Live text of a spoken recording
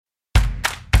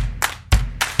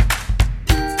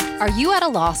Are you at a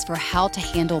loss for how to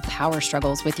handle power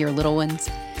struggles with your little ones?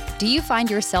 Do you find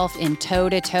yourself in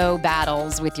toe-to-toe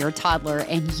battles with your toddler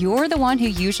and you're the one who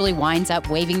usually winds up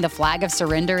waving the flag of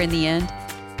surrender in the end?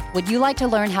 Would you like to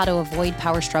learn how to avoid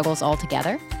power struggles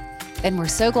altogether? Then we're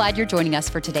so glad you're joining us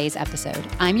for today's episode.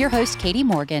 I'm your host, Katie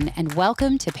Morgan, and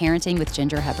welcome to Parenting with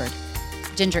Ginger Hubbard.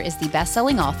 Ginger is the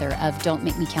best-selling author of Don't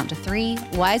Make Me Count to 3,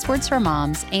 Wise Words for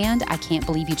Moms, and I Can't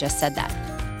Believe You Just Said That.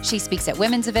 She speaks at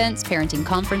women's events, parenting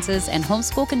conferences, and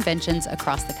homeschool conventions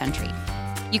across the country.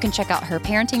 You can check out her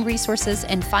parenting resources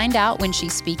and find out when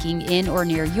she's speaking in or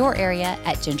near your area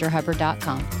at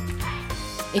gingerhubbard.com.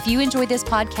 If you enjoy this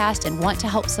podcast and want to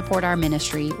help support our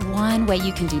ministry, one way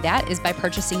you can do that is by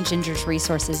purchasing Ginger's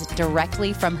resources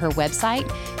directly from her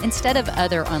website instead of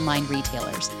other online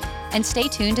retailers. And stay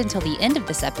tuned until the end of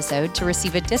this episode to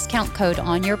receive a discount code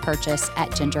on your purchase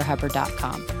at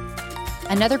gingerhubbard.com.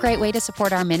 Another great way to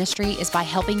support our ministry is by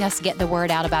helping us get the word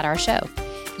out about our show.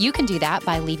 You can do that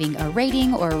by leaving a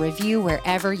rating or a review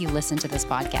wherever you listen to this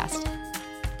podcast.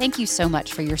 Thank you so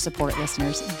much for your support,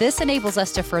 listeners. This enables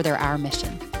us to further our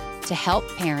mission, to help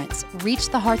parents reach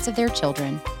the hearts of their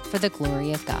children for the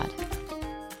glory of God.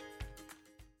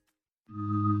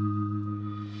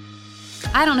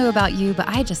 I don't know about you, but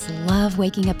I just love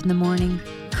waking up in the morning,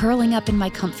 curling up in my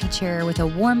comfy chair with a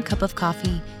warm cup of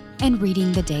coffee, and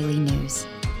reading the daily news.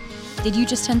 Did you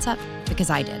just tense up?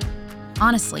 Because I did.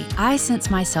 Honestly, I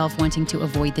sense myself wanting to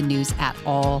avoid the news at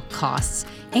all costs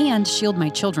and shield my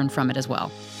children from it as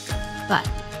well. But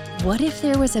what if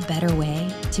there was a better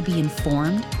way to be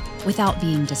informed without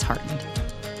being disheartened?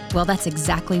 Well, that's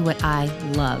exactly what I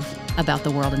love about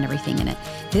the world and everything in it.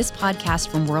 This podcast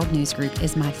from World News Group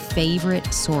is my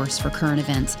favorite source for current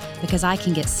events because I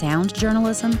can get sound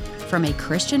journalism from a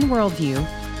Christian worldview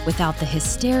without the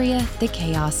hysteria, the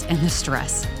chaos, and the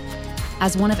stress.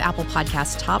 As one of Apple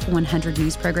Podcast's top 100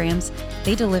 news programs,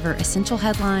 they deliver essential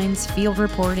headlines, field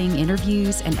reporting,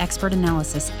 interviews, and expert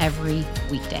analysis every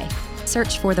weekday.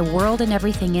 Search for The World and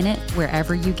Everything in It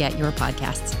wherever you get your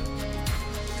podcasts.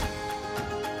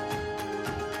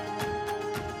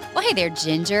 Well, hey there,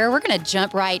 Ginger. We're going to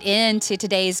jump right into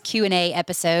today's Q&A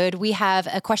episode. We have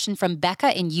a question from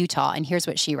Becca in Utah, and here's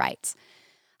what she writes.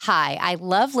 Hi, I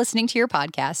love listening to your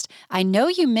podcast. I know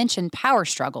you mentioned power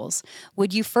struggles.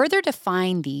 Would you further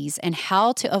define these and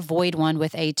how to avoid one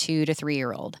with a 2 to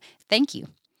 3-year-old? Thank you.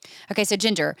 Okay, so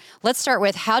Ginger, let's start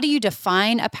with how do you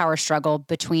define a power struggle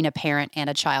between a parent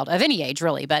and a child of any age,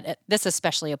 really, but this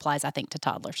especially applies, I think, to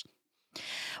toddlers.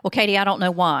 Well, Katie, I don't know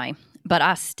why, but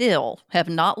I still have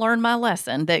not learned my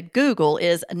lesson that Google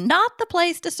is not the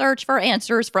place to search for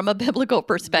answers from a biblical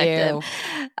perspective.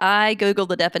 Ew. I Googled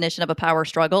the definition of a power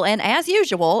struggle, and as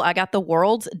usual, I got the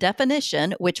world's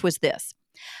definition, which was this.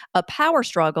 A power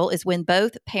struggle is when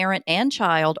both parent and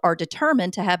child are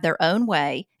determined to have their own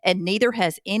way, and neither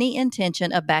has any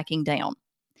intention of backing down.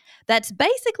 That's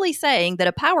basically saying that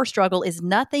a power struggle is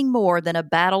nothing more than a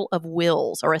battle of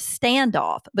wills or a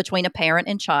standoff between a parent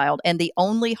and child, and the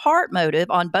only heart motive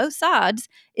on both sides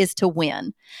is to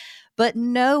win. But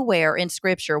nowhere in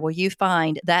Scripture will you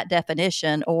find that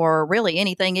definition or really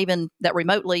anything even that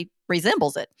remotely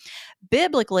resembles it.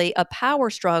 Biblically, a power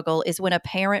struggle is when a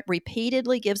parent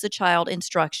repeatedly gives a child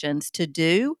instructions to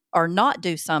do or not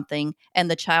do something,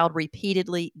 and the child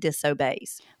repeatedly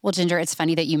disobeys. Well, Ginger, it's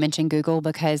funny that you mentioned Google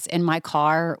because in my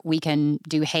car, we can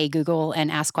do Hey Google and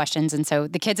ask questions. And so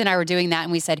the kids and I were doing that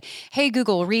and we said, Hey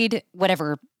Google, read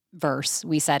whatever verse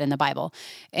we said in the Bible.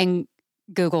 And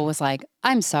Google was like,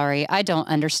 I'm sorry, I don't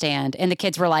understand. And the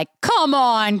kids were like, come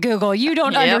on, Google, you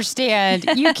don't understand.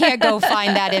 You can't go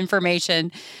find that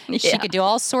information. Yeah. She could do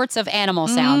all sorts of animal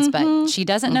sounds, but she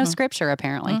doesn't know Scripture,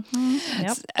 apparently.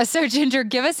 Yep. So, Ginger,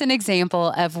 give us an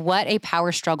example of what a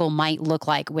power struggle might look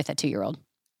like with a 2-year-old.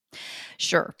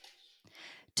 Sure.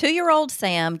 2-year-old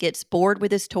Sam gets bored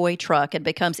with his toy truck and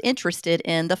becomes interested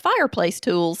in the fireplace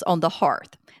tools on the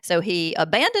hearth. So he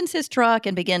abandons his truck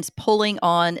and begins pulling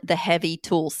on the heavy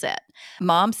tool set.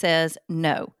 Mom says,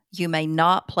 no, you may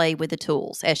not play with the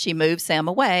tools, as she moves Sam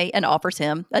away and offers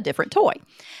him a different toy.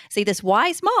 See, this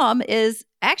wise mom is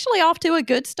actually off to a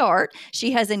good start.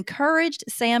 She has encouraged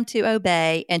Sam to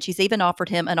obey, and she's even offered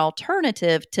him an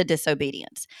alternative to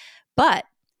disobedience. But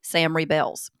Sam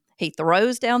rebels. He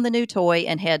throws down the new toy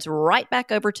and heads right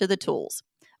back over to the tools.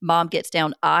 Mom gets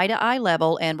down eye to eye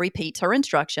level and repeats her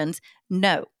instructions.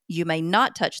 No, you may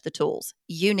not touch the tools.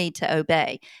 You need to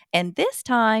obey. And this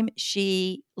time,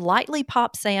 she lightly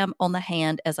pops Sam on the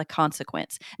hand as a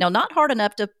consequence. Now, not hard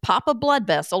enough to pop a blood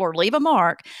vessel or leave a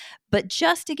mark, but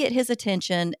just to get his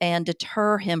attention and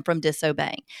deter him from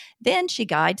disobeying. Then she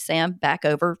guides Sam back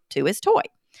over to his toy.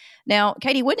 Now,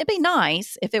 Katie, wouldn't it be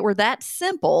nice if it were that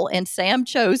simple and Sam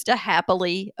chose to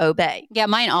happily obey? Yeah,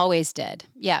 mine always did.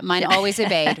 Yeah, mine always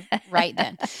obeyed right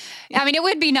then. I mean, it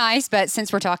would be nice, but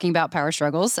since we're talking about power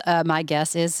struggles, my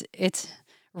guess is it's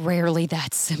rarely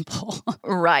that simple.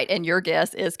 Right. And your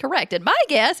guess is correct. And my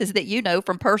guess is that you know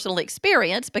from personal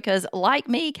experience because, like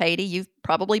me, Katie, you've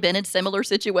probably been in similar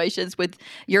situations with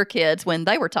your kids when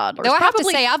they were toddlers. Though I have to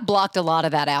say, I've blocked a lot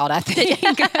of that out, I think.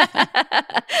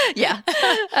 Yeah,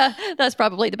 that's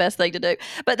probably the best thing to do.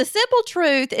 But the simple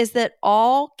truth is that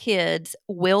all kids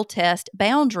will test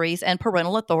boundaries and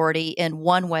parental authority in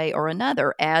one way or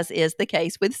another, as is the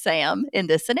case with Sam in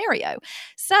this scenario.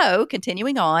 So,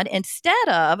 continuing on, instead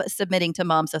of submitting to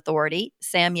mom's authority,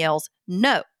 Sam yells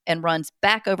no and runs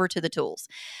back over to the tools.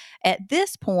 At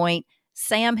this point,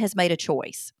 Sam has made a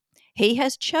choice. He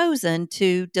has chosen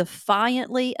to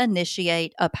defiantly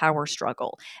initiate a power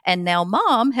struggle. And now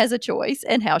mom has a choice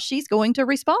in how she's going to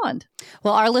respond.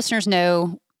 Well, our listeners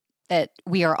know that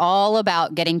we are all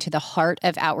about getting to the heart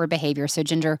of outward behavior. So,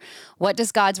 Ginger, what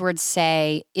does God's word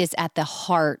say is at the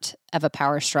heart of a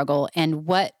power struggle? And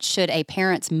what should a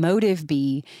parent's motive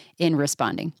be in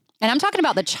responding? And I'm talking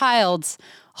about the child's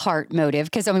heart motive,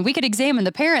 because, I mean, we could examine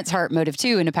the parent's heart motive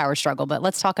too in a power struggle, but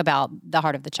let's talk about the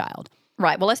heart of the child.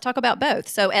 Right. Well, let's talk about both.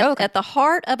 So at the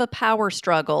heart of a power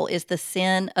struggle is the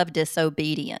sin of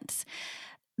disobedience.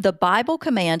 The Bible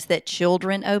commands that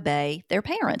children obey their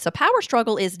parents. A power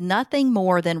struggle is nothing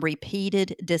more than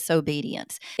repeated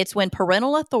disobedience. It's when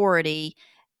parental authority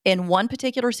in one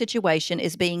particular situation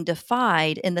is being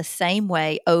defied in the same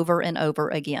way over and over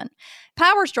again.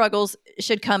 Power struggles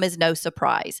should come as no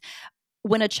surprise.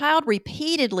 When a child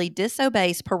repeatedly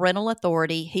disobeys parental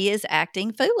authority, he is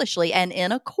acting foolishly and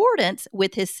in accordance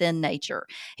with his sin nature.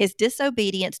 His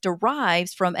disobedience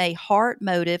derives from a heart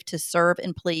motive to serve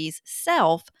and please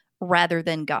self rather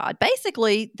than God.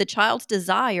 Basically, the child's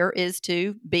desire is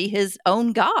to be his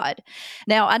own God.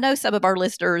 Now, I know some of our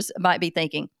listeners might be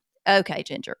thinking, okay,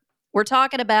 Ginger, we're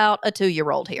talking about a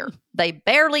 2-year-old here. They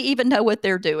barely even know what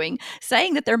they're doing.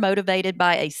 Saying that they're motivated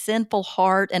by a sinful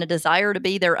heart and a desire to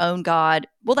be their own God,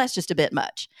 well, that's just a bit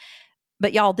much.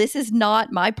 But y'all, this is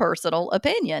not my personal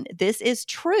opinion. This is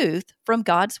truth from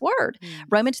God's word.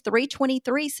 Romans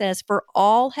 3:23 says, "For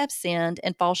all have sinned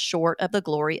and fall short of the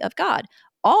glory of God."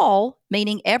 All,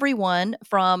 meaning everyone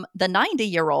from the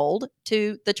 90-year-old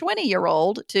to the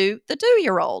 20-year-old to the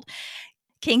 2-year-old.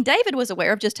 King David was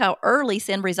aware of just how early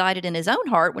sin resided in his own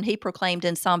heart when he proclaimed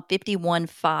in Psalm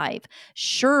 51:5,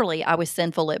 "Surely I was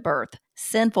sinful at birth,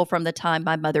 sinful from the time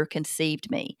my mother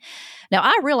conceived me." Now,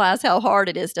 I realize how hard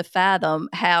it is to fathom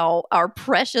how our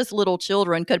precious little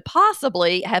children could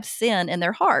possibly have sin in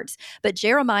their hearts. But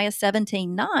Jeremiah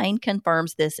 17:9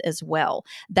 confirms this as well.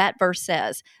 That verse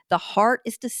says, "The heart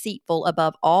is deceitful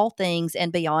above all things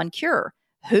and beyond cure.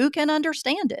 Who can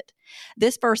understand it?"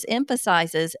 This verse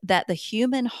emphasizes that the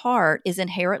human heart is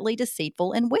inherently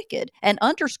deceitful and wicked and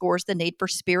underscores the need for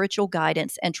spiritual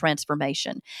guidance and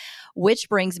transformation. Which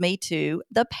brings me to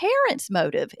the parent's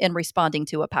motive in responding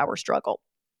to a power struggle.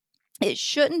 It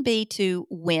shouldn't be to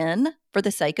win for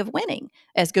the sake of winning,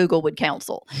 as Google would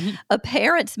counsel. A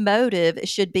parent's motive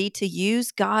should be to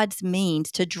use God's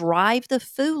means to drive the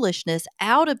foolishness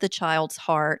out of the child's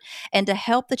heart and to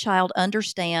help the child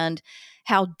understand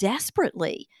how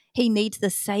desperately he needs the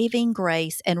saving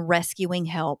grace and rescuing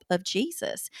help of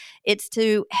Jesus. It's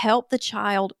to help the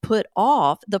child put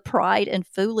off the pride and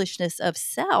foolishness of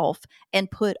self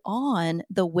and put on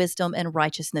the wisdom and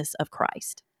righteousness of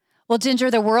Christ. Well,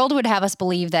 Ginger, the world would have us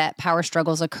believe that power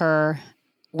struggles occur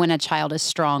when a child is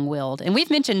strong-willed. And we've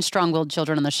mentioned strong-willed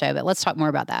children on the show, but let's talk more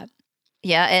about that.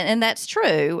 Yeah, and that's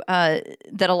true,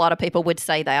 that a lot of people would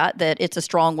say that it's a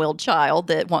strong-willed child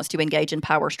that wants to engage in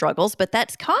power struggles, but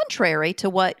that's contrary to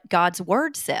what God's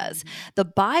word says. The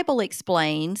Bible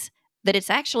explains that it's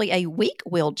actually a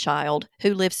weak-willed child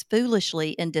who lives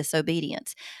foolishly in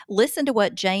disobedience. Listen to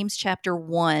what James chapter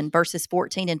 1, verses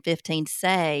 14 and 15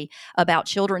 say about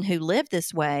children who live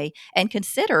this way, and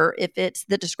consider if it's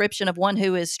the description of one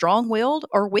who is strong-willed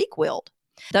or weak-willed.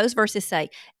 Those verses say,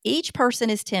 "Each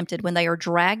person is tempted when they are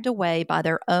dragged away by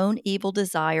their own evil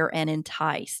desire and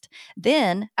enticed.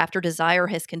 Then, after desire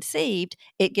has conceived,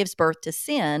 it gives birth to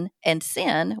sin, and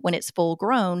sin, when it's full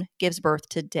grown, gives birth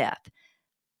to death."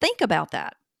 Think about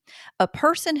that. A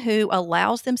person who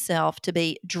allows themselves to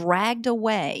be dragged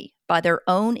away by their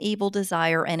own evil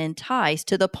desire and enticed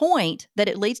to the point that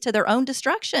it leads to their own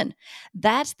destruction.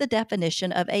 That's the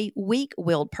definition of a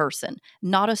weak-willed person,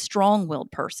 not a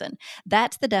strong-willed person.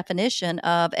 That's the definition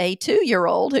of a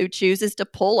 2-year-old who chooses to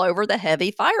pull over the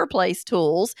heavy fireplace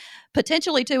tools,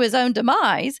 potentially to his own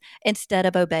demise, instead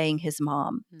of obeying his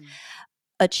mom.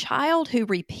 A child who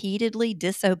repeatedly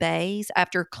disobeys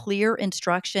after clear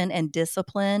instruction and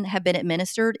discipline have been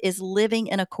administered is living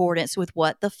in accordance with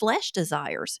what the flesh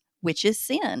desires, which is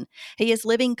sin. He is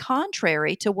living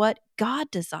contrary to what God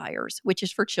desires, which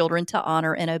is for children to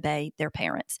honor and obey their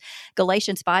parents.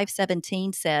 Galatians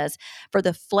 5:17 says, "For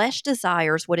the flesh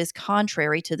desires what is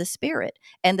contrary to the spirit,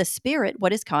 and the spirit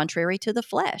what is contrary to the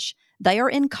flesh. They are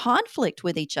in conflict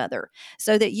with each other,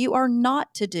 so that you are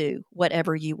not to do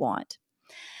whatever you want."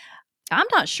 I'm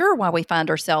not sure why we find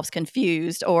ourselves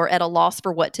confused or at a loss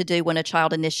for what to do when a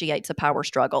child initiates a power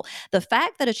struggle. The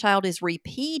fact that a child is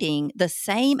repeating the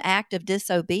same act of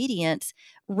disobedience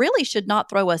really should not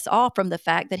throw us off from the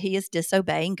fact that he is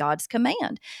disobeying God's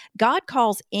command. God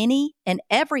calls any and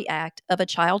every act of a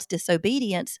child's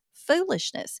disobedience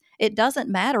foolishness. It doesn't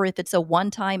matter if it's a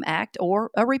one-time act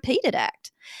or a repeated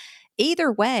act.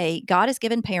 Either way, God has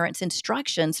given parents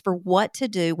instructions for what to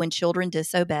do when children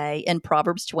disobey in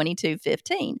Proverbs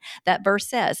 22:15. That verse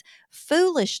says,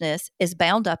 "Foolishness is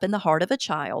bound up in the heart of a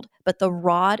child, but the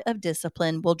rod of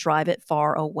discipline will drive it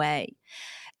far away."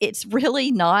 It's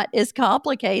really not as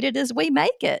complicated as we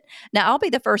make it. Now, I'll be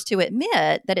the first to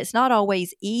admit that it's not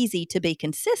always easy to be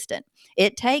consistent.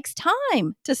 It takes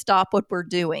time to stop what we're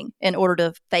doing in order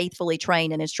to faithfully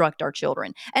train and instruct our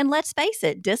children. And let's face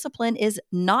it, discipline is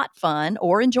not fun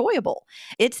or enjoyable.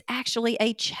 It's actually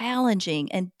a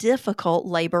challenging and difficult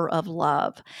labor of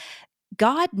love.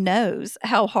 God knows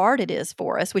how hard it is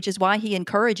for us, which is why he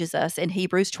encourages us in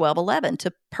Hebrews 12:11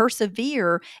 to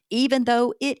persevere even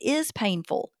though it is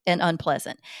painful and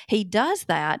unpleasant. He does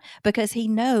that because he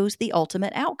knows the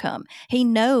ultimate outcome. He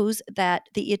knows that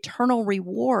the eternal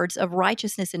rewards of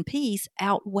righteousness and peace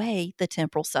outweigh the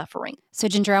temporal suffering. So,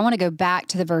 Ginger, I want to go back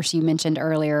to the verse you mentioned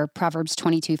earlier, Proverbs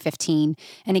 22:15.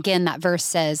 And again, that verse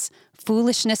says,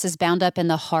 "Foolishness is bound up in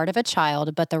the heart of a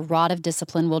child, but the rod of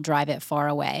discipline will drive it far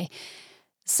away."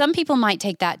 Some people might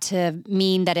take that to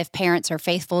mean that if parents are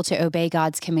faithful to obey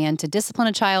God's command to discipline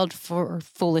a child for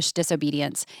foolish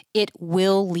disobedience, it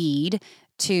will lead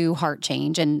to heart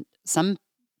change. And some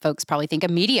folks probably think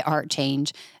immediate heart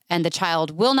change, and the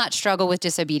child will not struggle with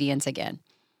disobedience again.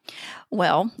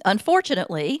 Well,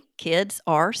 unfortunately, kids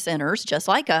are sinners just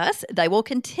like us. They will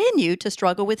continue to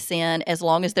struggle with sin as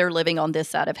long as they're living on this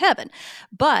side of heaven.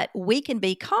 But we can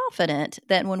be confident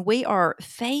that when we are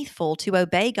faithful to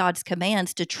obey God's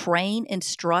commands to train,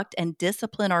 instruct, and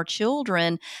discipline our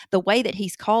children the way that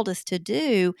he's called us to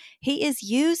do, he is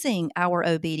using our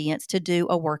obedience to do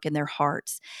a work in their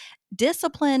hearts.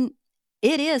 Discipline,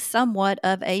 it is somewhat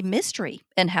of a mystery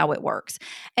in how it works.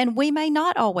 And we may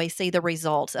not always see the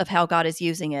results of how God is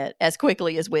using it as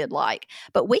quickly as we'd like,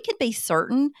 but we can be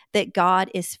certain that God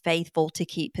is faithful to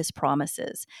keep his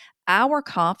promises. Our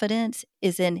confidence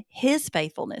is in his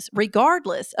faithfulness,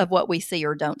 regardless of what we see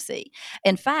or don't see.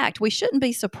 In fact, we shouldn't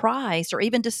be surprised or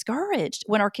even discouraged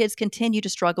when our kids continue to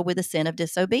struggle with the sin of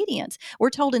disobedience.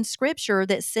 We're told in Scripture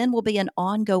that sin will be an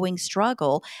ongoing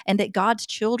struggle and that God's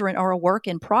children are a work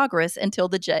in progress until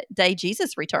the day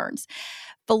Jesus returns.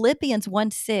 Philippians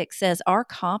 1:6 says, "Our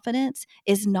confidence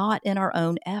is not in our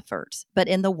own efforts, but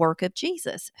in the work of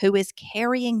Jesus, who is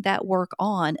carrying that work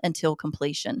on until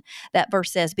completion." That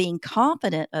verse says, "Being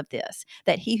confident of this,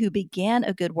 that he who began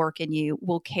a good work in you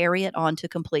will carry it on to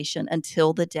completion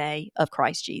until the day of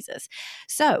Christ Jesus."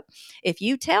 So, if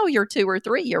you tell your 2 or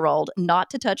 3-year-old not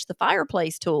to touch the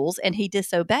fireplace tools and he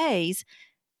disobeys,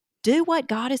 do what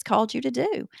God has called you to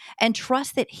do and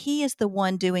trust that he is the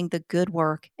one doing the good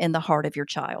work in the heart of your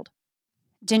child.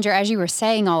 Ginger, as you were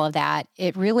saying all of that,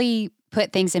 it really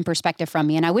put things in perspective from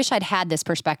me. And I wish I'd had this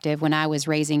perspective when I was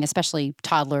raising, especially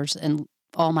toddlers and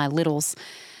all my littles,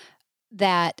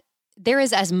 that there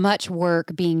is as much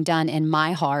work being done in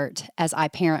my heart as I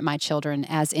parent my children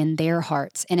as in their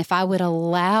hearts. And if I would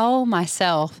allow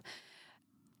myself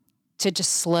to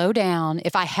just slow down,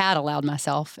 if I had allowed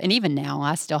myself, and even now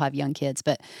I still have young kids,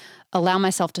 but allow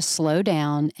myself to slow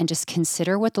down and just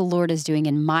consider what the Lord is doing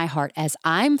in my heart as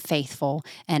I'm faithful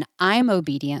and I'm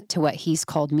obedient to what he's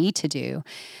called me to do,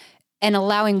 and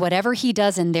allowing whatever he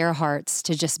does in their hearts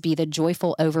to just be the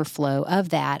joyful overflow of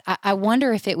that. I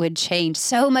wonder if it would change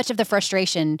so much of the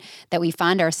frustration that we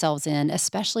find ourselves in,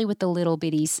 especially with the little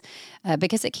bitties,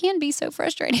 because it can be so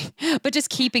frustrating. But just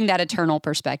keeping that eternal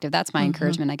perspective, that's my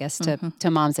encouragement, I guess,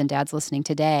 to moms and dads listening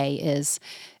today is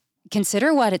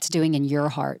consider what it's doing in your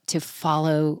heart to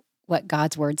follow what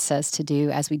God's word says to do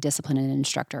as we discipline and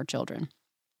instruct our children.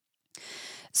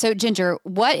 So, Ginger,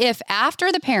 what if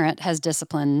after the parent has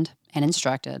disciplined and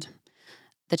instructed,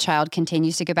 the child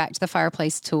continues to go back to the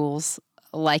fireplace tools,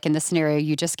 like in the scenario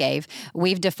you just gave?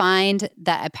 We've defined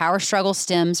that a power struggle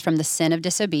stems from the sin of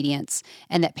disobedience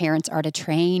and that parents are to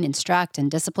train, instruct, and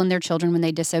discipline their children when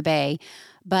they disobey.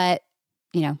 But,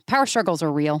 power struggles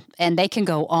are real, and they can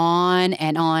go on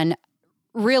and on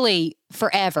really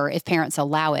forever if parents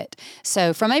allow it.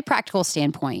 So from a practical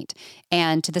standpoint,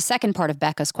 and to the second part of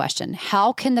Becca's question,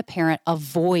 how can the parent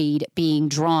avoid being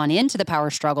drawn into the power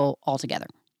struggle altogether?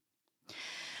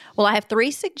 Well, I have 3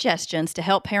 suggestions to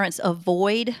help parents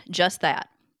avoid just that.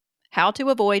 How to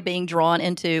avoid being drawn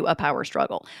into a power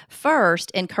struggle.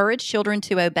 First, encourage children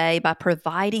to obey by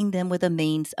providing them with a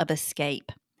means of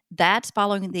escape. That's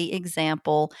following the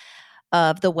example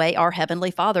of the way our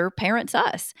Heavenly Father parents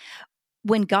us.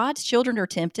 When God's children are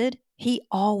tempted, He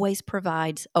always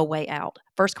provides a way out.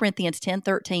 1 Corinthians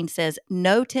 10:13 says,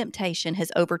 "No temptation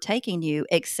has overtaken you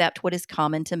except what is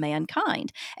common to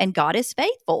mankind. And God is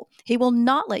faithful. He will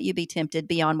not let you be tempted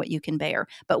beyond what you can bear.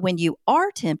 But when you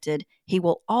are tempted, He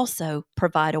will also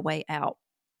provide a way out."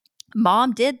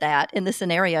 Mom did that in the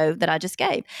scenario that I just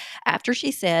gave. After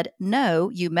she said,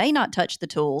 "No, you may not touch the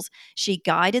tools," she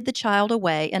guided the child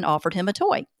away and offered him a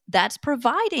toy. That's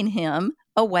providing him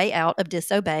a way out of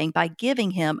disobeying by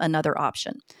giving him another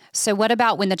option. So what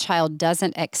about when the child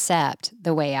doesn't accept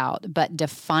the way out, but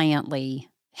defiantly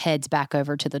heads back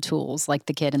over to the tools, like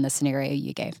the kid in the scenario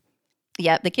you gave?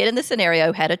 Yeah, the kid in the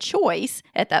scenario had a choice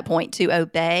at that point to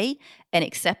obey and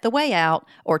accept the way out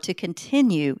or to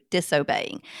continue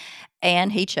disobeying.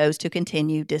 And he chose to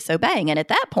continue disobeying. And at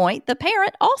that point, the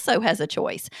parent also has a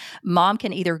choice. Mom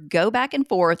can either go back and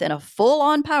forth in a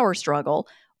full-on power struggle,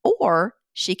 or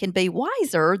she can be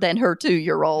wiser than her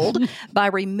 2-year-old by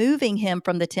removing him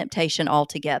from the temptation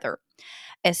altogether.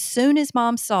 As soon as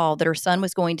Mom saw that her son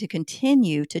was going to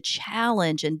continue to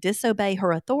challenge and disobey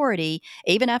her authority,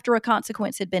 even after a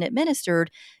consequence had been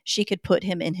administered, she could put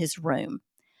him in his room.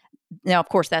 Now, of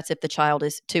course, that's if the child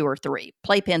is 2 or 3.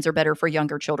 Playpens are better for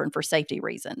younger children for safety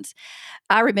reasons.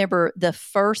 I remember the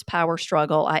first power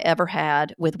struggle I ever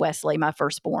had with Wesley, my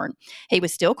firstborn. He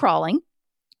was still crawling.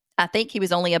 I think he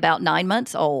was only about 9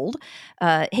 months old.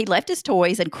 He left his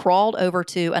toys and crawled over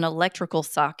to an electrical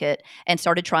socket and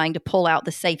started trying to pull out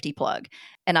the safety plug.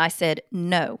 And I said,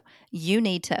 "No, you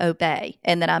need to obey."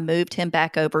 And then I moved him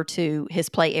back over to his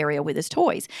play area with his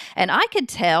toys. And I could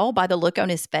tell by the look on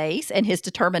his face and his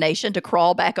determination to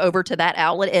crawl back over to that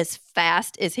outlet as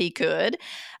fast as he could,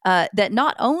 that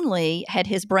not only had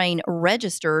his brain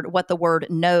registered what the word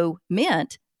no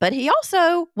meant, but he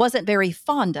also wasn't very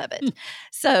fond of it.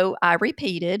 So I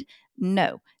repeated,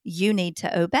 "No, you need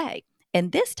to obey."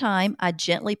 And this time I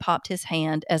gently popped his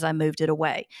hand as I moved it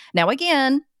away. Now,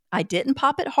 again, I didn't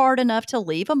pop it hard enough to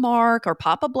leave a mark or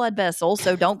pop a blood vessel,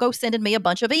 so don't go sending me a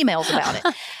bunch of emails about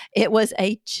it. It was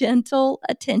a gentle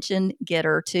attention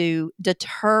getter to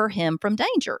deter him from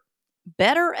danger.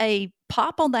 Better a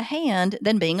pop on the hand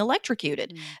than being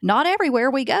electrocuted. Not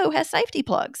everywhere we go has safety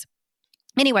plugs.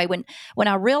 Anyway, when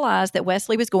I realized that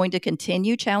Wesley was going to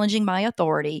continue challenging my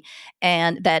authority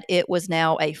and that it was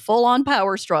now a full-on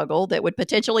power struggle that would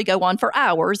potentially go on for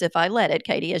hours if I let it,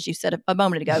 Katie, as you said a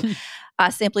moment ago, I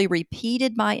simply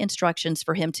repeated my instructions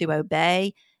for him to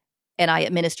obey, and I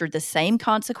administered the same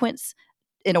consequence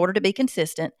in order to be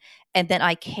consistent, and then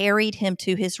I carried him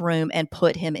to his room and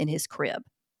put him in his crib.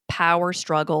 Power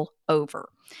struggle over.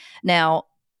 Now,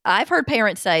 I've heard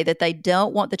parents say that they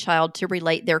don't want the child to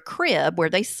relate their crib where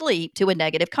they sleep to a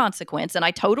negative consequence, and I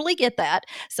totally get that.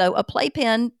 So a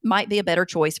playpen might be a better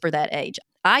choice for that age.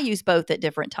 I use both at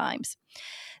different times.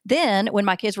 Then, when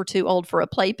my kids were too old for a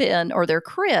playpen or their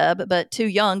crib, but too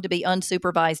young to be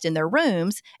unsupervised in their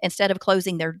rooms, instead of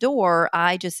closing their door,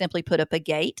 I just simply put up a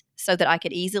gate so that I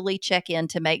could easily check in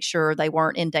to make sure they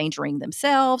weren't endangering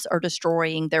themselves or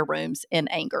destroying their rooms in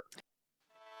anger.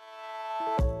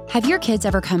 Have your kids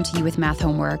ever come to you with math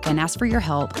homework and asked for your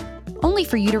help, only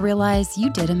for you to realize you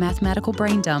did a mathematical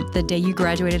brain dump the day you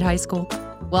graduated high school?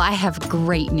 Well, I have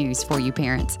great news for you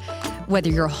parents. Whether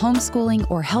you're homeschooling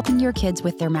or helping your kids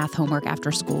with their math homework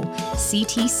after school,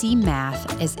 CTC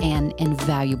Math is an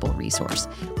invaluable resource.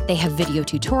 They have video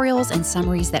tutorials and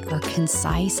summaries that are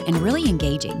concise and really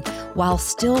engaging while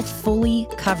still fully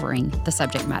covering the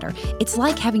subject matter. It's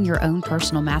like having your own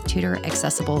personal math tutor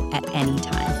accessible at any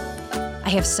time. I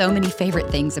have so many favorite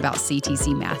things about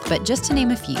CTC Math, but just to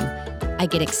name a few, I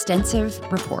get extensive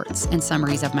reports and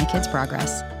summaries of my kids'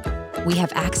 progress. We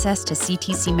have access to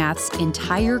CTC Math's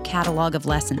entire catalog of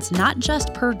lessons, not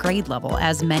just per grade level,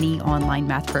 as many online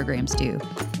math programs do.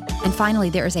 And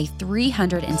finally, there is a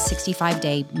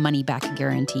 365-day money-back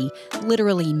guarantee,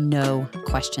 literally no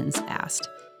questions asked.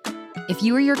 If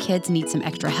you or your kids need some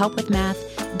extra help with math,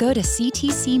 go to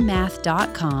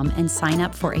ctcmath.com and sign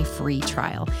up for a free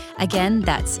trial. Again,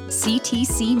 that's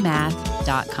ctcmath.com.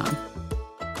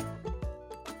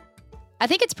 I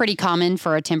think it's pretty common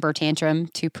for a temper tantrum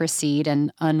to precede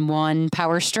an unwon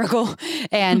power struggle,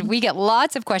 and we get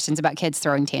lots of questions about kids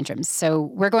throwing tantrums. So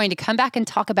we're going to come back and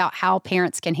talk about how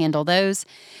parents can handle those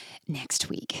next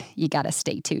week. You got to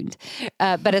stay tuned.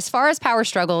 But as far as power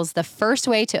struggles, the first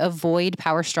way to avoid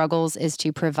power struggles is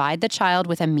to provide the child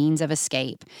with a means of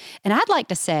escape. And I'd like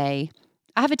to say,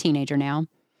 I have a teenager now.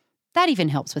 That even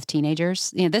helps with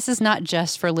teenagers. This is not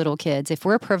just for little kids. If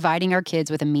we're providing our kids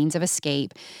with a means of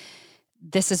escape,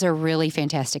 this is a really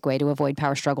fantastic way to avoid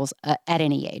power struggles at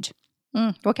any age.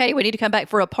 Well, Katie, we need to come back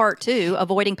for a part 2,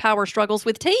 avoiding power struggles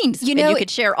with teens. You could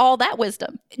share all that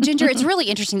wisdom. Ginger, it's really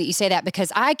interesting that you say that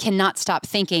because I cannot stop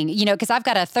thinking, because I've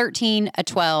got a 13, a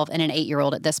 12, and an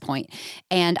 8-year-old at this point.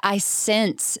 And I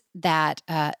sense that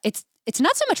it's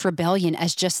not so much rebellion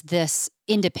as just this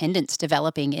independence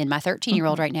developing in my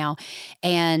 13-year-old right now.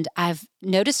 And I've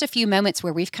noticed a few moments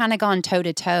where we've kind of gone toe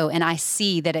to toe, and I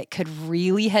see that it could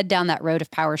really head down that road of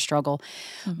power struggle.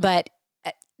 But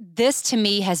this to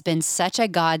me has been such a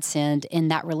godsend in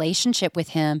that relationship with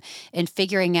him and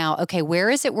figuring out, okay, where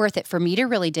is it worth it for me to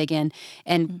really dig in?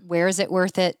 And where is it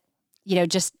worth it,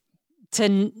 just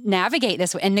to navigate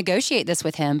this and negotiate this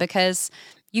with him? Because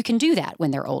you can do that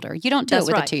when they're older. You don't do it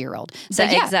with a 2-year-old. So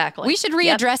exactly. We should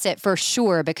readdress it for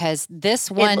sure, because this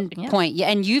one point,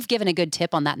 and you've given a good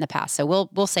tip on that in the past. So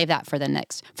we'll save that for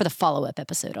the follow-up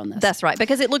episode on this. That's right,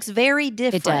 because it looks very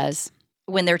different. It does.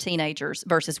 When they're teenagers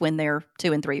versus when they're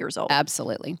 2 and 3 years old.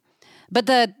 Absolutely. But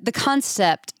the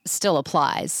concept still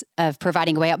applies of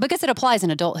providing a way out, because it applies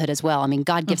in adulthood as well. I mean,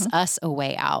 God gives us a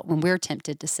way out when we're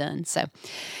tempted to sin. So,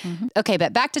 okay,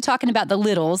 but back to talking about the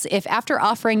littles. If after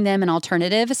offering them an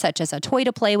alternative, such as a toy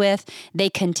to play with, they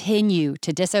continue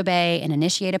to disobey and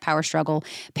initiate a power struggle,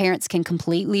 parents can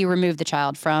completely remove the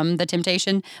child from the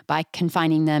temptation by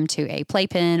confining them to a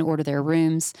playpen or to their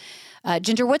rooms.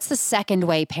 Ginger, what's the second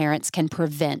way parents can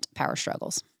prevent power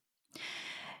struggles?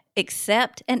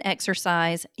 Accept and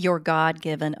exercise your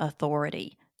God-given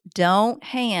authority. Don't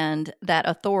hand that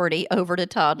authority over to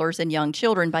toddlers and young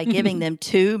children by giving them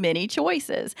too many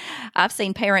choices. I've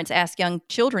seen parents ask young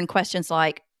children questions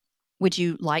like, would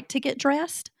you like to get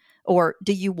dressed? Or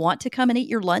do you want to come and eat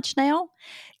your lunch now?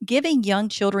 Giving young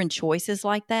children choices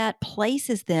like that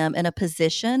places them in a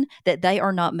position that they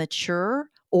are not mature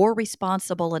or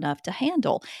responsible enough to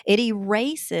handle. It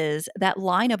erases that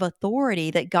line of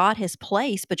authority that God has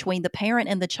placed between the parent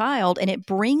and the child, and it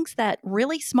brings that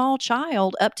really small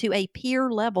child up to a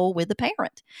peer level with the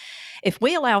parent. If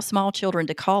we allow small children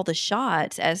to call the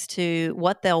shots as to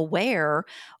what they'll wear,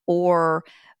 or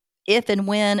if and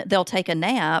when they'll take a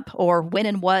nap, or when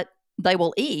and what they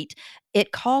will eat,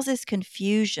 it causes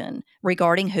confusion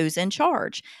regarding who's in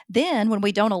charge. Then when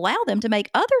we don't allow them to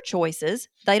make other choices,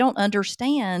 they don't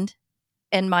understand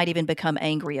and might even become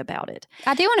angry about it.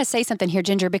 I do want to say something here,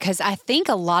 Ginger, because I think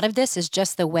a lot of this is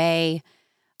just the way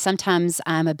sometimes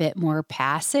I'm a bit more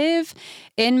passive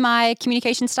in my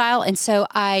communication style. And so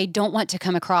I don't want to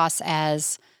come across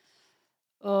as,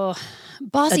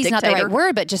 bossy is not the right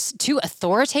word, but just too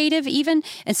authoritative even.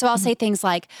 And so I'll say things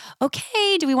like,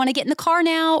 okay, do we want to get in the car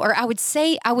now? Or I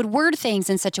would word things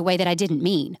in such a way that I didn't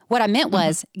mean. What I meant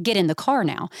was get in the car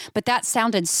now. But that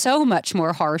sounded so much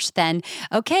more harsh than,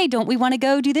 okay, don't we want to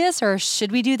go do this? Or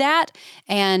should we do that?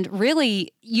 And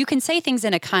really, you can say things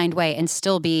in a kind way and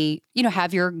still be,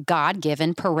 have your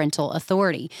God-given parental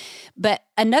authority. But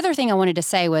another thing I wanted to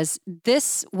say was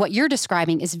what you're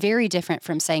describing is very different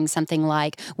from saying something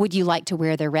like, would you like to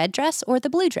wear the red dress or the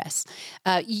blue dress?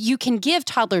 You can give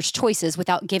toddlers choices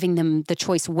without giving them the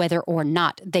choice whether or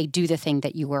not they do the thing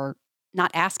that you were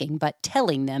not asking, but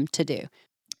telling them to do.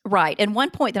 Right. And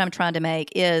one point that I'm trying to make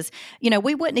is,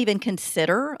 we wouldn't even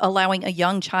consider allowing a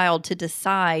young child to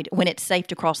decide when it's safe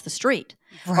to cross the street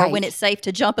or when it's safe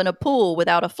to jump in a pool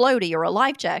without a floaty or a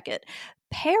life jacket.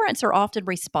 Parents are often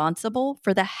responsible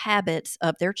for the habits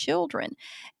of their children.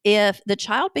 If the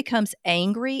child becomes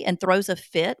angry and throws a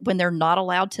fit when they're not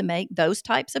allowed to make those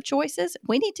types of choices,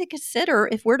 we need to consider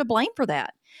if we're to blame for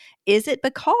that. Is it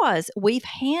because we've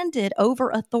handed over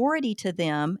authority to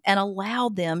them and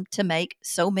allowed them to make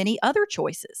so many other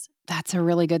choices? That's a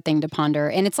really good thing to ponder.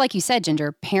 And it's like you said,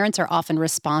 Ginger, parents are often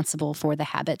responsible for the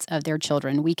habits of their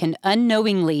children. We can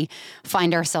unknowingly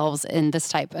find ourselves in this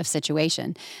type of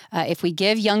situation. If we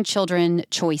give young children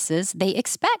choices, they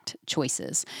expect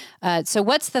choices. So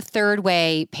what's the third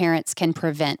way parents can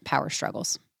prevent power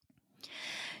struggles?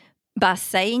 By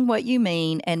saying what you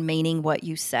mean and meaning what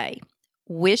you say.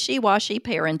 Wishy-washy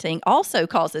parenting also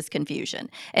causes confusion.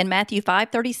 In Matthew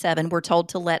 5:37, we're told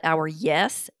to let our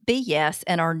yes be yes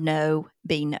and our no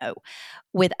be no.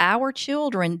 With our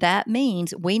children, that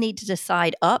means we need to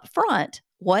decide up front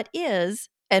what is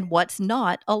and what's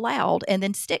not allowed and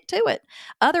then stick to it.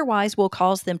 Otherwise, we'll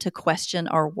cause them to question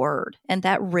our word, and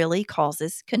that really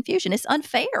causes confusion. It's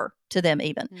unfair to them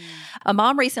even. A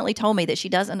mom recently told me that she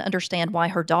doesn't understand why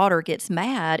her daughter gets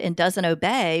mad and doesn't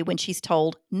obey when she's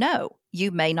told, no, you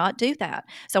may not do that.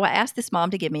 So I asked this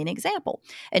mom to give me an example.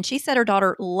 And she said her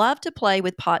daughter loved to play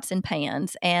with pots and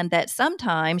pans and that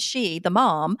sometimes she, the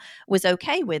mom, was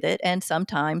okay with it and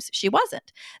sometimes she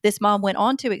wasn't. This mom went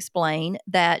on to explain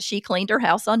that she cleaned her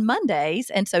house on Mondays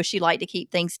and so she liked to keep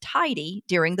things tidy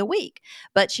during the week,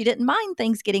 but she didn't mind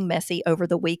things getting messy over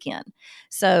the weekend.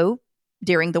 So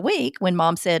during the week, when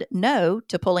mom said no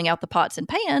to pulling out the pots and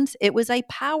pans, it was a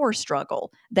power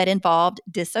struggle that involved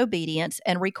disobedience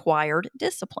and required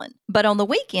discipline. But on the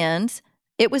weekends,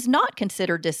 it was not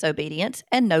considered disobedience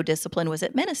and no discipline was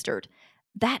administered.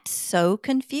 That's so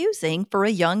confusing for a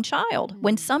young child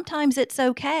when sometimes it's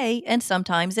okay and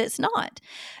sometimes it's not.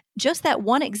 Just that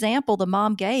one example the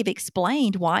mom gave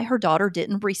explained why her daughter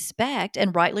didn't respect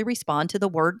and rightly respond to the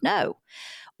word no.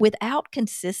 Without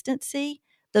consistency,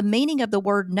 the meaning of the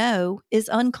word no is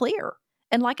unclear.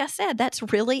 And like I said,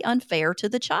 that's really unfair to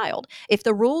the child. If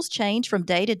the rules change from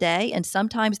day to day and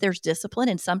sometimes there's discipline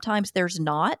and sometimes there's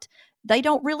not, they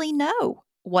don't really know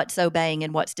what's obeying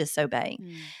and what's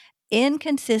disobeying.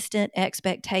 Inconsistent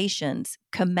expectations,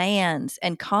 commands,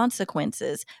 and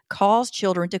consequences cause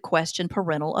children to question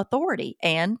parental authority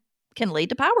and can lead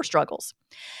to power struggles.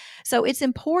 So it's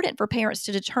important for parents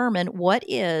to determine what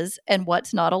is and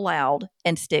what's not allowed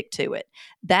and stick to it.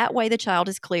 That way the child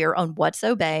is clear on what's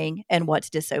obeying and what's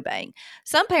disobeying.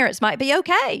 Some parents might be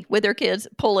okay with their kids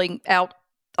pulling out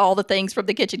all the things from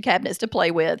the kitchen cabinets to play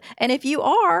with. And if you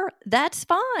are, that's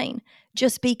fine.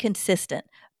 Just be consistent.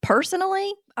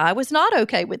 Personally, I was not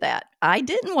okay with that. I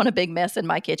didn't want a big mess in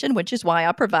my kitchen, which is why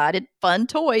I provided fun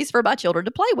toys for my children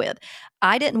to play with.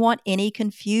 I didn't want any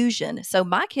confusion, so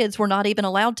my kids were not even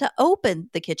allowed to open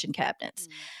the kitchen cabinets.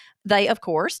 They, of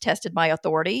course, tested my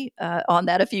authority on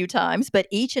that a few times, but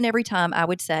each and every time I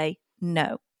would say,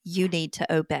 no, you need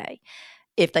to obey.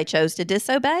 If they chose to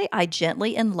disobey, I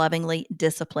gently and lovingly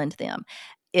disciplined them.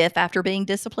 If after being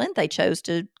disciplined, they chose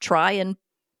to try and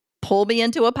pull me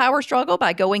into a power struggle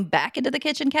by going back into the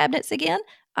kitchen cabinets again,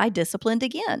 I disciplined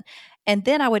again. And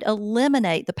then I would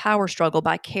eliminate the power struggle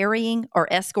by carrying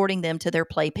or escorting them to their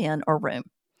playpen or room.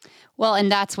 Well,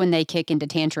 and that's when they kick into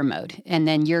tantrum mode. And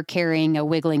then you're carrying a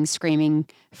wiggling, screaming,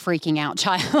 freaking out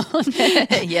child.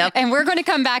 Yep. And we're going to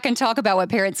come back and talk about what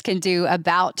parents can do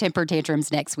about temper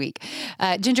tantrums next week.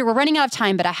 Ginger, we're running out of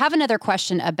time, but I have another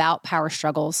question about power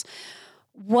struggles.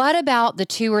 What about the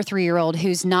 2 or 3-year-old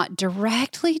who's not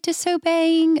directly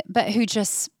disobeying, but who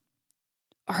just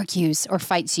argues or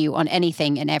fights you on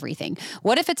anything and everything?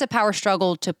 What if it's a power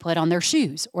struggle to put on their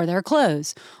shoes or their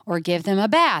clothes or give them a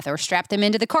bath or strap them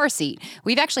into the car seat?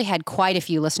 We've actually had quite a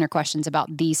few listener questions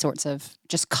about these sorts of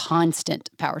just constant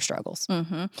power struggles.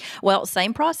 Mm-hmm. Well,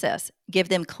 same process. Give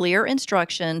them clear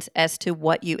instructions as to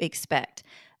what you expect.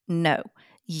 No.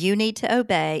 You need to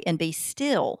obey and be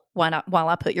still while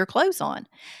I put your clothes on.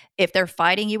 If they're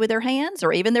fighting you with their hands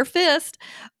or even their fist,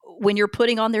 when you're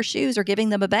putting on their shoes or giving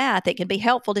them a bath, it can be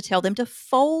helpful to tell them to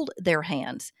fold their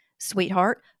hands.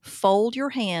 Sweetheart, fold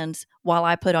your hands while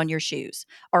I put on your shoes,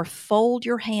 or fold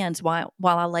your hands while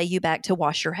I lay you back to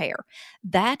wash your hair.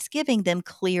 That's giving them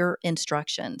clear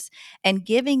instructions. And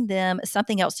giving them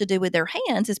something else to do with their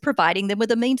hands is providing them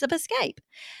with a means of escape.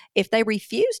 If they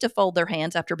refuse to fold their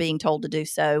hands after being told to do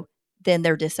so, then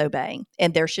they're disobeying.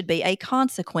 And there should be a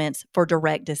consequence for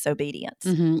direct disobedience.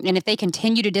 Mm-hmm. And if they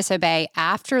continue to disobey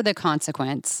after the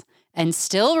consequence and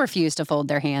still refuse to fold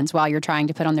their hands while you're trying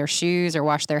to put on their shoes or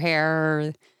wash their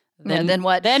hair, then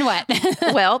what? Then what?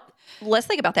 Well, let's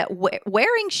think about that.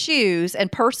 Wearing shoes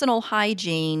and personal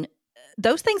hygiene,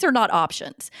 those things are not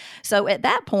options. So at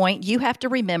that point, you have to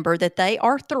remember that they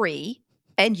are 3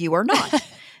 and you are not.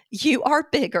 You are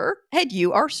bigger and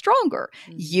you are stronger.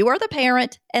 You are the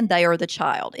parent and they are the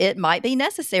child. It might be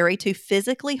necessary to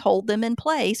physically hold them in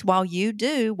place while you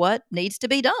do what needs to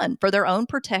be done for their own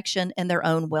protection and their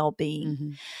own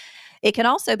well-being. It can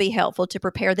also be helpful to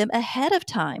prepare them ahead of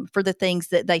time for the things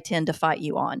that they tend to fight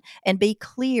you on and be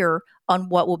clear on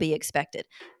what will be expected.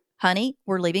 Honey,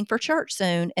 we're leaving for church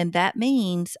soon, and that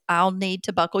means I'll need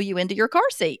to buckle you into your car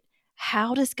seat.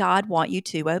 How does God want you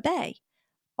to obey?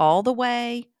 All the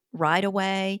way, right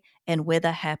away, and with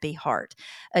a happy heart.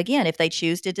 Again, if they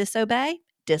choose to disobey,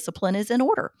 discipline is in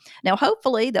order. Now,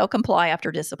 hopefully they'll comply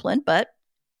after discipline, but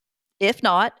if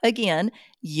not, again,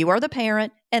 you are the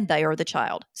parent and they are the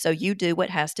child. So you do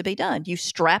what has to be done. You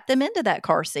strap them into that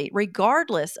car seat,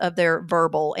 regardless of their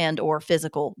verbal and or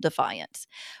physical defiance.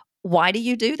 Why do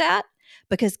you do that?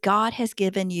 Because God has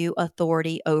given you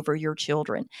authority over your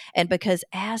children. And because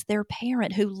as their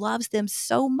parent who loves them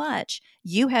so much,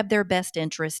 you have their best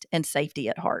interest and safety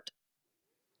at heart.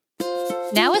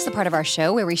 Now is the part of our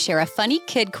show where we share a funny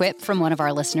kid quip from one of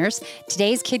our listeners.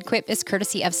 Today's kid quip is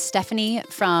courtesy of Stephanie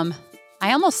from,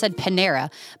 I almost said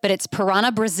Panera, but it's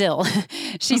Piranha, Brazil.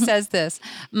 She says this: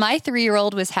 my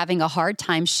 3-year-old was having a hard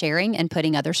time sharing and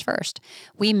putting others first.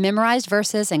 We memorized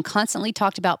verses and constantly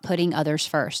talked about putting others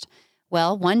first.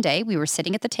 Well, one day we were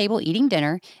sitting at the table eating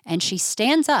dinner, and she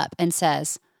stands up and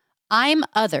says, "I'm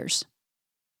others,"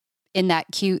 in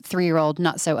that cute 3-year-old,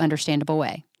 not so understandable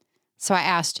way. So I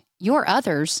asked, "You're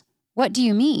others? What do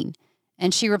you mean?"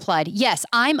 And she replied, "Yes,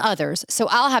 I'm others, so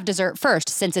I'll have dessert first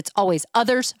since it's always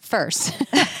others first."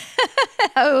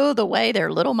 Oh, the way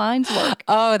their little minds work.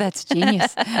 Oh, that's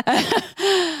genius.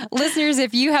 Listeners,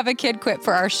 if you have a kid quip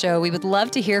for our show, we would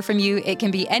love to hear from you. It can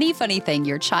be any funny thing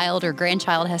your child or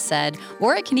grandchild has said,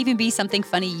 or it can even be something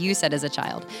funny you said as a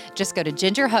child. Just go to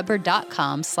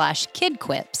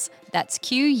gingerhubbard.com/kidquips. That's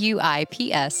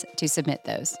QUIPS to submit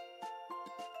those.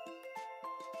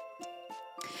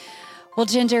 Well,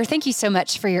 Ginger, thank you so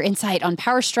much for your insight on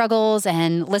power struggles,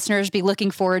 and listeners be looking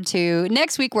forward to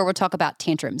next week where we'll talk about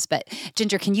tantrums. But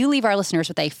Ginger, can you leave our listeners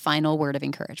with a final word of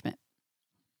encouragement?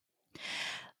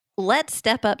 Let's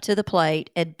step up to the plate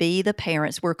and be the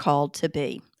parents we're called to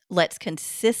be. Let's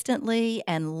consistently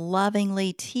and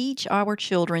lovingly teach our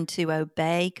children to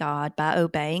obey God by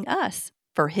obeying us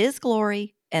for His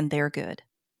glory and their good.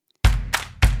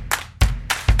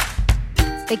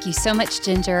 Thank you so much,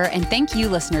 Ginger, and thank you,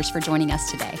 listeners, for joining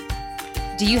us today.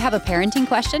 Do you have a parenting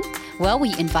question? Well,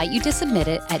 we invite you to submit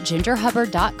it at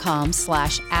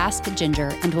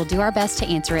gingerhubbard.com/askginger, and we'll do our best to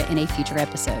answer it in a future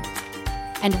episode.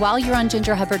 And while you're on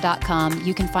gingerhubbard.com,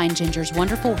 you can find Ginger's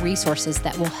wonderful resources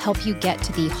that will help you get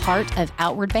to the heart of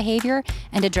outward behavior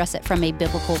and address it from a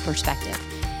biblical perspective.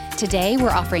 Today, we're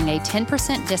offering a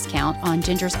 10% discount on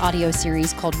Ginger's audio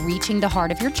series called Reaching the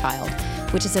Heart of Your Child,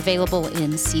 which is available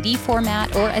in CD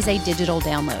format or as a digital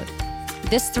download.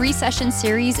 This 3-session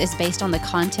series is based on the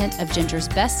content of Ginger's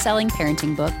best-selling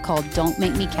parenting book called Don't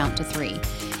Make Me Count to 3.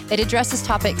 It addresses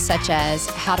topics such as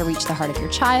how to reach the heart of your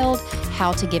child,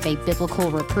 how to give a biblical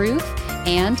reproof,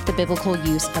 and the biblical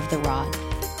use of the rod.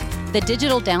 The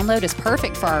digital download is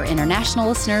perfect for our international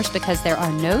listeners because there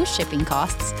are no shipping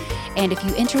costs. And if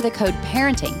you enter the code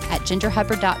PARENTING at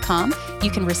gingerhubbard.com, you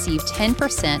can receive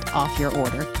 10% off your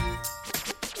order.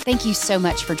 Thank you so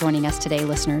much for joining us today,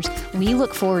 listeners. We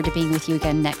look forward to being with you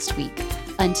again next week.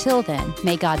 Until then,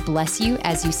 may God bless you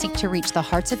as you seek to reach the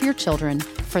hearts of your children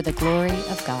for the glory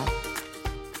of God.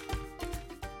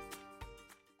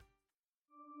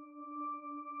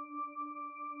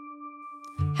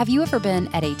 Have you ever been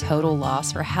at a total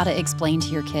loss for how to explain to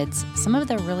your kids some of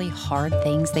the really hard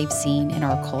things they've seen in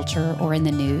our culture or in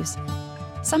the news?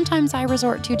 Sometimes I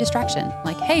resort to distraction,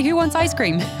 like, "Hey, who wants ice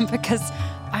cream?" because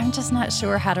I'm just not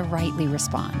sure how to rightly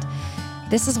respond.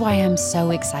 This is why I'm so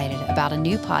excited about a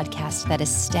new podcast that is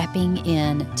stepping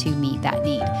in to meet that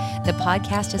need. The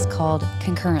podcast is called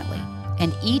Concurrently,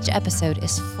 and each episode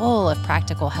is full of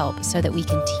practical help so that we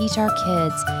can teach our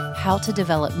kids how to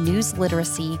develop news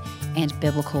literacy and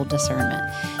biblical discernment.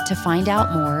 To find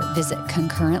out more, visit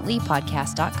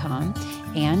concurrentlypodcast.com,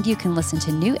 and you can listen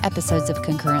to new episodes of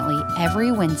Concurrently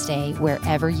every Wednesday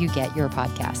wherever you get your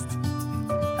podcasts.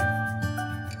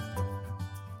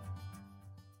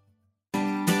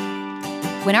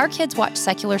 When our kids watch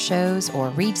secular shows or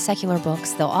read secular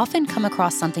books, they'll often come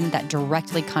across something that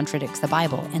directly contradicts the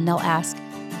Bible, and they'll ask,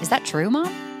 "Is that true,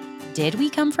 Mom? Did we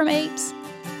come from apes?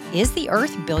 Is the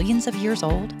Earth billions of years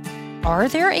old? Are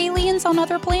there aliens on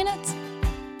other planets?"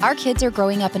 Our kids are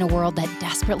growing up in a world that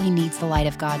desperately needs the light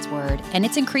of God's Word, and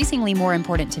it's increasingly more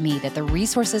important to me that the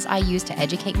resources I use to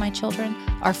educate my children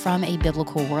are from a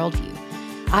biblical worldview.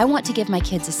 I want to give my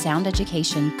kids a sound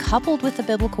education coupled with a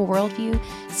biblical worldview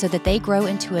so that they grow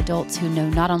into adults who know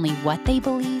not only what they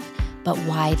believe, but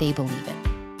why they believe it.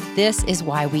 This is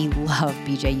why we love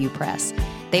BJU Press.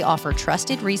 They offer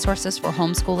trusted resources for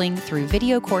homeschooling through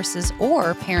video courses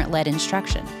or parent-led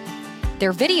instruction.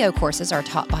 Their video courses are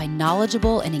taught by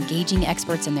knowledgeable and engaging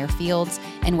experts in their fields,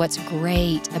 and what's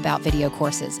great about video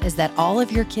courses is that all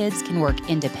of your kids can work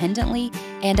independently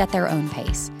and at their own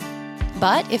pace.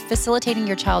 But if facilitating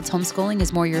your child's homeschooling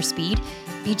is more your speed,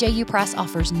 BJU Press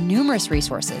offers numerous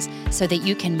resources so that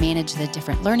you can manage the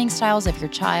different learning styles of your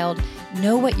child,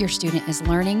 know what your student is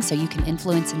learning so you can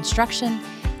influence instruction,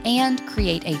 and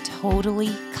create a totally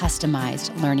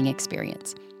customized learning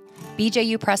experience.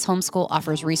 BJU Press Homeschool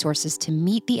offers resources to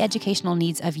meet the educational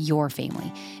needs of your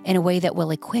family in a way that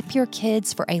will equip your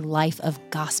kids for a life of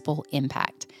gospel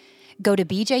impact. Go to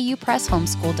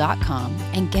bjupresshomeschool.com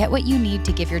and get what you need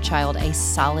to give your child a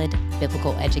solid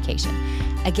biblical education.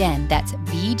 Again, that's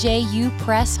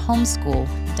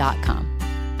bjupresshomeschool.com.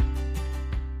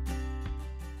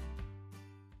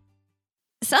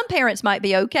 Some parents might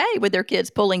be okay with their kids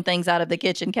pulling things out of the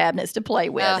kitchen cabinets to play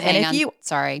with. Oh, and if you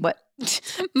sorry. What?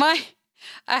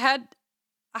 I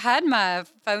had my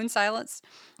phone silenced.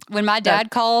 When my dad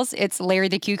calls, it's Larry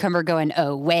the Cucumber going,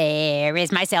 "Oh, where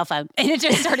is my cell phone?" And it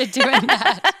just started doing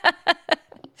that.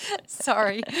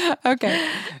 Sorry. Okay.